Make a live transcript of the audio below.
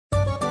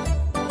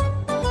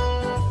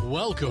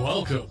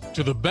Welcome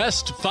to the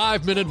Best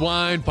 5-Minute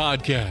Wine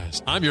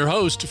Podcast. I'm your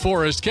host,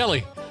 Forrest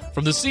Kelly.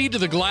 From the seed to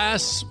the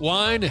glass,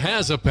 wine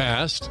has a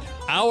past.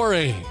 Our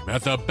aim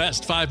at the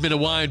Best 5-Minute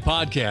Wine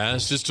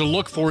Podcast is to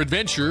look for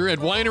adventure at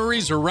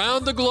wineries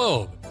around the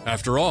globe.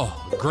 After all,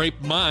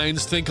 great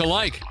minds think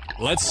alike.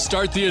 Let's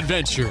start the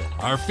adventure.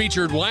 Our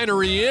featured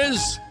winery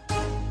is...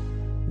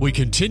 We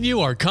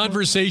continue our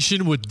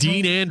conversation with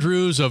Dean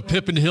Andrews of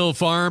Pippin Hill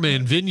Farm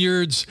and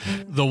Vineyards.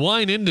 The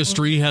wine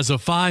industry has a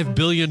 $5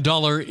 billion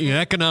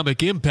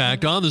economic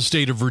impact on the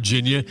state of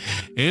Virginia,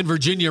 and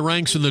Virginia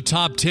ranks in the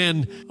top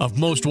 10 of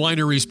most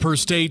wineries per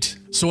state.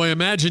 So I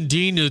imagine,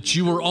 Dean, that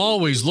you were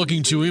always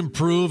looking to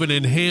improve and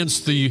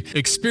enhance the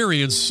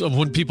experience of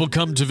when people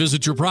come to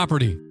visit your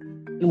property.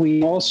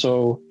 We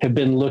also have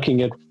been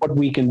looking at what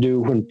we can do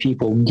when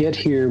people get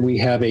here. We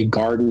have a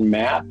garden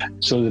map,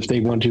 so if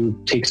they want to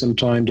take some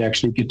time to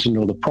actually get to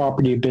know the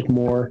property a bit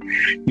more,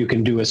 you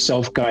can do a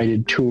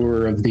self-guided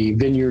tour of the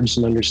vineyards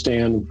and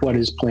understand what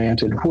is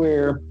planted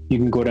where. You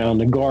can go down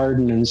the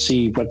garden and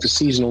see what the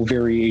seasonal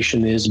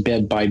variation is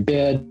bed by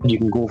bed. You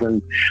can go over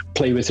and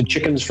play with the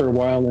chickens for a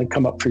while and then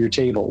come up for your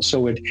table.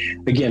 So it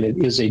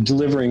is a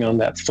delivering on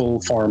that full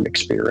farm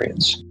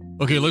experience.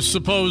 Okay, let's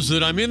suppose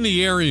that I'm in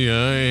the area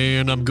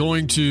and I'm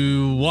going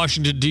to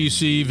Washington,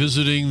 D.C.,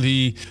 visiting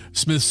the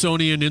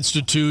Smithsonian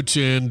Institute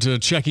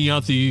and checking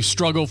out the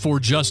Struggle for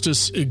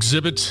Justice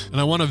exhibit, and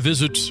I want to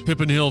visit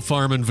Pippin Hill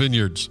Farm and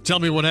Vineyards. Tell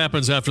me what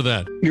happens after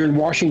that. You're in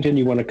Washington,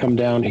 you want to come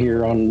down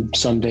here on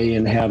Sunday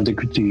and have the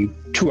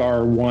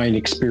 2-hour wine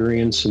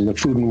experience and the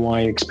food and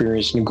wine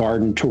experience and the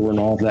garden tour and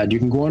all of that. You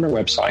can go on our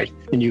website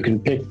and you can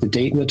pick the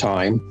date and the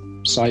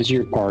time, size of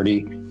your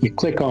party. You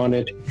click on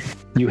it.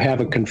 You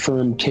have a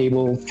confirmed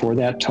table for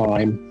that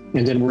time,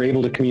 and then we're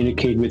able to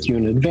communicate with you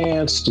in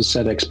advance to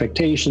set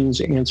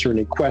expectations, answer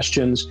any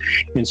questions,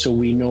 and so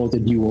we know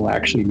that you will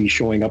actually be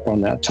showing up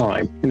on that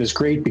time. And it's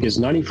great because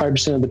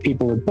 95% of the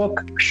people that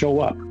book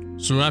show up.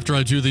 So after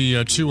I do the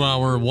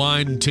 2-hour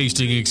wine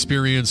tasting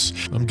experience,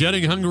 I'm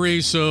getting hungry,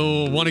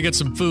 so want to get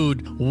some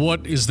food.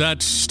 What is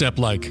that step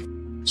like?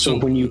 So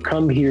when you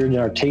come here in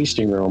our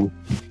tasting room,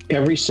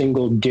 every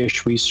single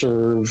dish we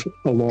serve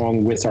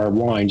along with our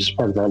wines as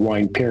part of our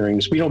wine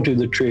pairings. We don't do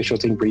the traditional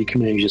thing where you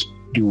come in and you just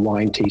do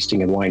wine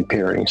tasting and wine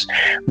pairings.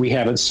 We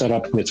have it set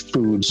up with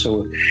food.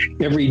 So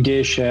every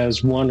dish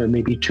has 1 or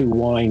maybe 2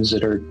 wines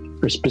that are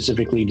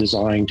specifically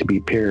designed to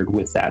be paired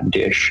with that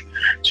dish.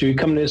 So you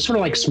come in, it's sort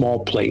of like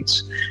small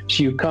plates.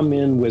 So you come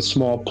in with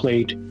small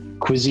plate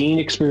cuisine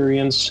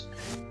experience,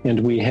 and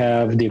we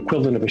have the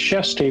equivalent of a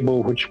chef's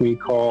table, which we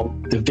call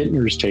the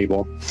vintner's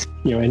table.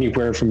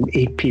 Anywhere from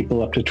 8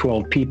 people up to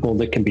 12 people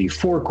that can be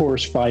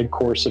 4-course,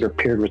 5-course that are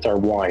paired with our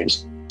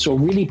wines. So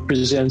it really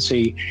presents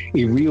a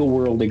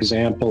real-world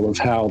example of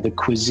how the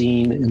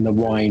cuisine and the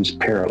wines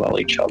parallel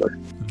each other.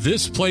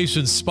 This place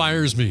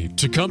inspires me.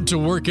 To come to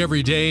work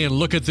every day and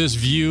look at this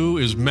view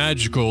is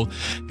magical,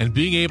 and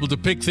being able to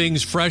pick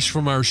things fresh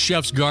from our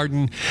chef's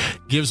garden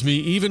gives me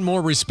even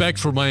more respect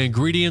for my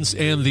ingredients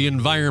and the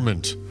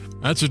environment.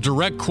 That's a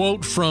direct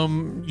quote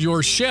from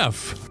your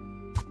chef.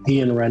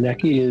 Ian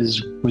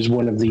Ranecki was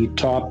one of the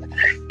top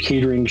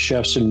catering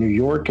chefs in New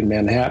York and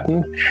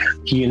Manhattan.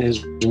 He and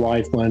his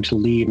wife wanted to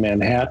leave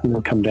Manhattan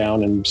and come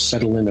down and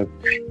settle in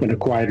a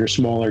quieter,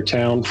 smaller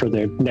town for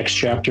the next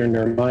chapter in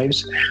their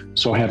lives.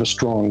 So I have a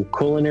strong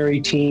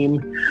culinary team.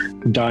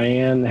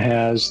 Diane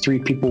has 3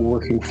 people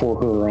working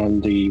for her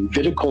on the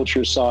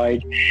viticulture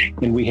side,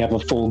 and we have a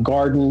full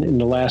garden. In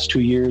the last 2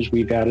 years,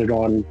 we've added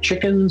on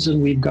chickens,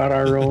 and we've got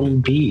our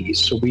own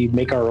bees. So we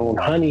make our own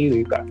honey.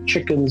 We've got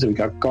chickens, and we've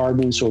got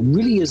gardens. So it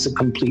really is a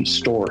complete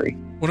story.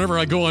 Whenever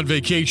I go on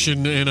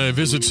vacation and I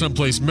visit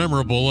someplace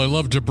memorable, I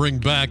love to bring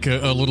back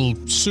a little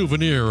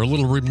souvenir, a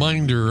little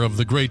reminder of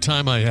the great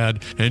time I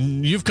had.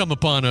 And you've come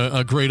upon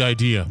a great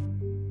idea.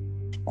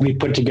 We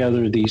put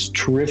together these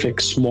terrific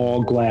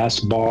small glass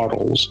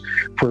bottles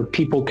where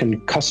people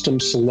can custom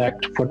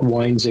select what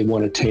wines they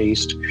want to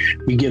taste.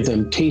 We give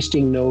them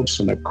tasting notes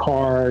and a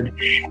card,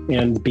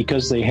 and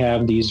because they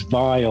have these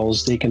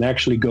vials, they can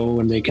actually go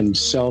and they can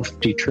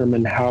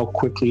self-determine how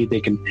quickly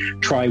they can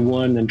try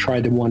one and try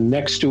the one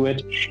next to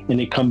it, and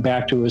they come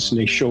back to us and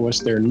they show us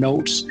their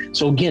notes.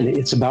 So again,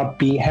 it's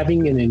about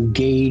having an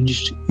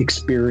engaged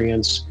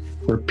experience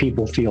where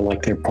people feel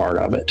like they're part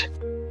of it.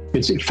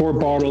 It's 4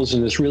 bottles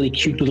in this really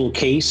cute little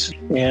case,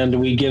 and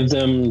we give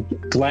them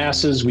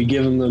glasses, we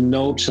give them the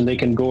notes, and they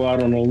can go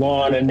out on the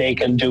lawn and they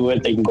can do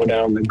it. They can go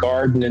down in the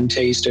garden and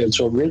taste it.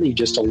 So it really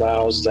just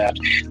allows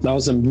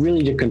them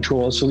really to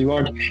control it. So you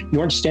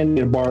aren't standing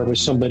at a bar with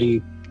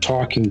somebody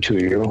talking to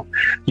you.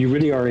 You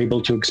really are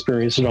able to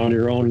experience it on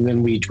your own. And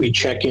then we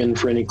check in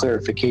for any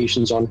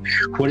clarifications on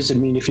what does it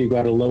mean if you've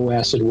got a low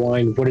acid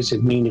wine? What does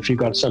it mean if you've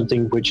got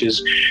something which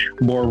is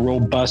more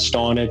robust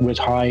on it with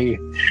high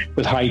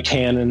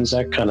tannins,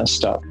 that kind of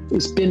stuff.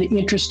 It's been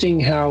interesting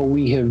how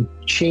we have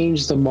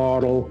changed the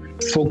model,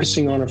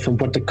 focusing on it from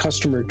what the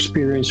customer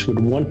experience would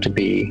want to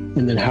be,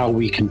 and then how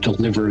we can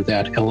deliver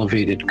that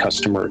elevated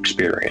customer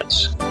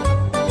experience.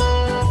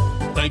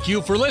 Thank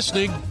you for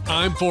listening.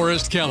 I'm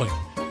Forrest Kelly.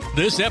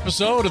 This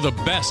episode of the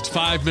Best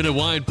 5 Minute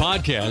Wine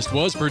Podcast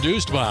was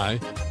produced by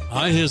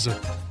iHizzle.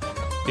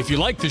 If you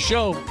like the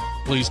show,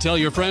 please tell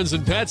your friends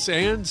and pets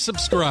and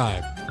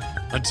subscribe.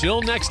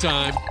 Until next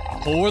time,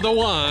 pour the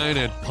wine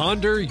and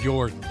ponder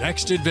your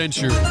next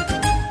adventure.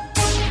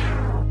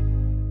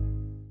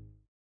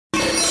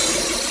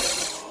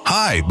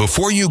 Hi,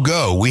 before you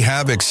go, we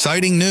have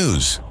exciting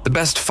news. The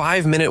Best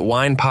 5 Minute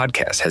Wine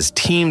Podcast has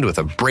teamed with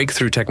a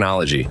breakthrough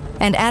technology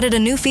and added a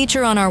new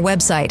feature on our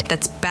website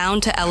that's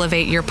bound to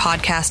elevate your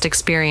podcast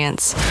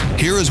experience.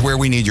 Here is where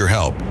we need your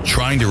help.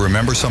 Trying to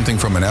remember something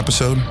from an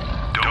episode?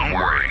 Don't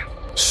worry.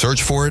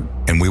 Search for it,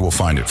 and we will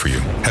find it for you.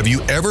 Have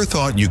you ever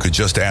thought you could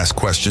just ask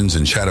questions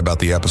and chat about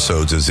the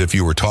episodes as if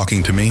you were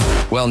talking to me?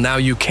 Well, now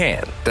you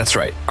can. That's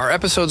right. Our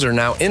episodes are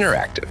now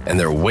interactive, and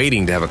they're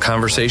waiting to have a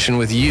conversation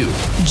with you.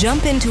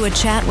 Jump into a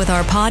chat with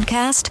our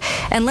podcast,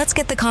 and let's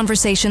get the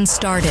conversation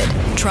started.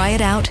 Try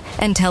it out,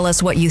 and tell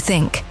us what you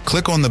think.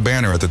 Click on the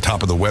banner at the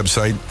top of the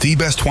website,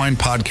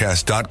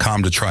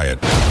 thebestwinepodcast.com, to try it.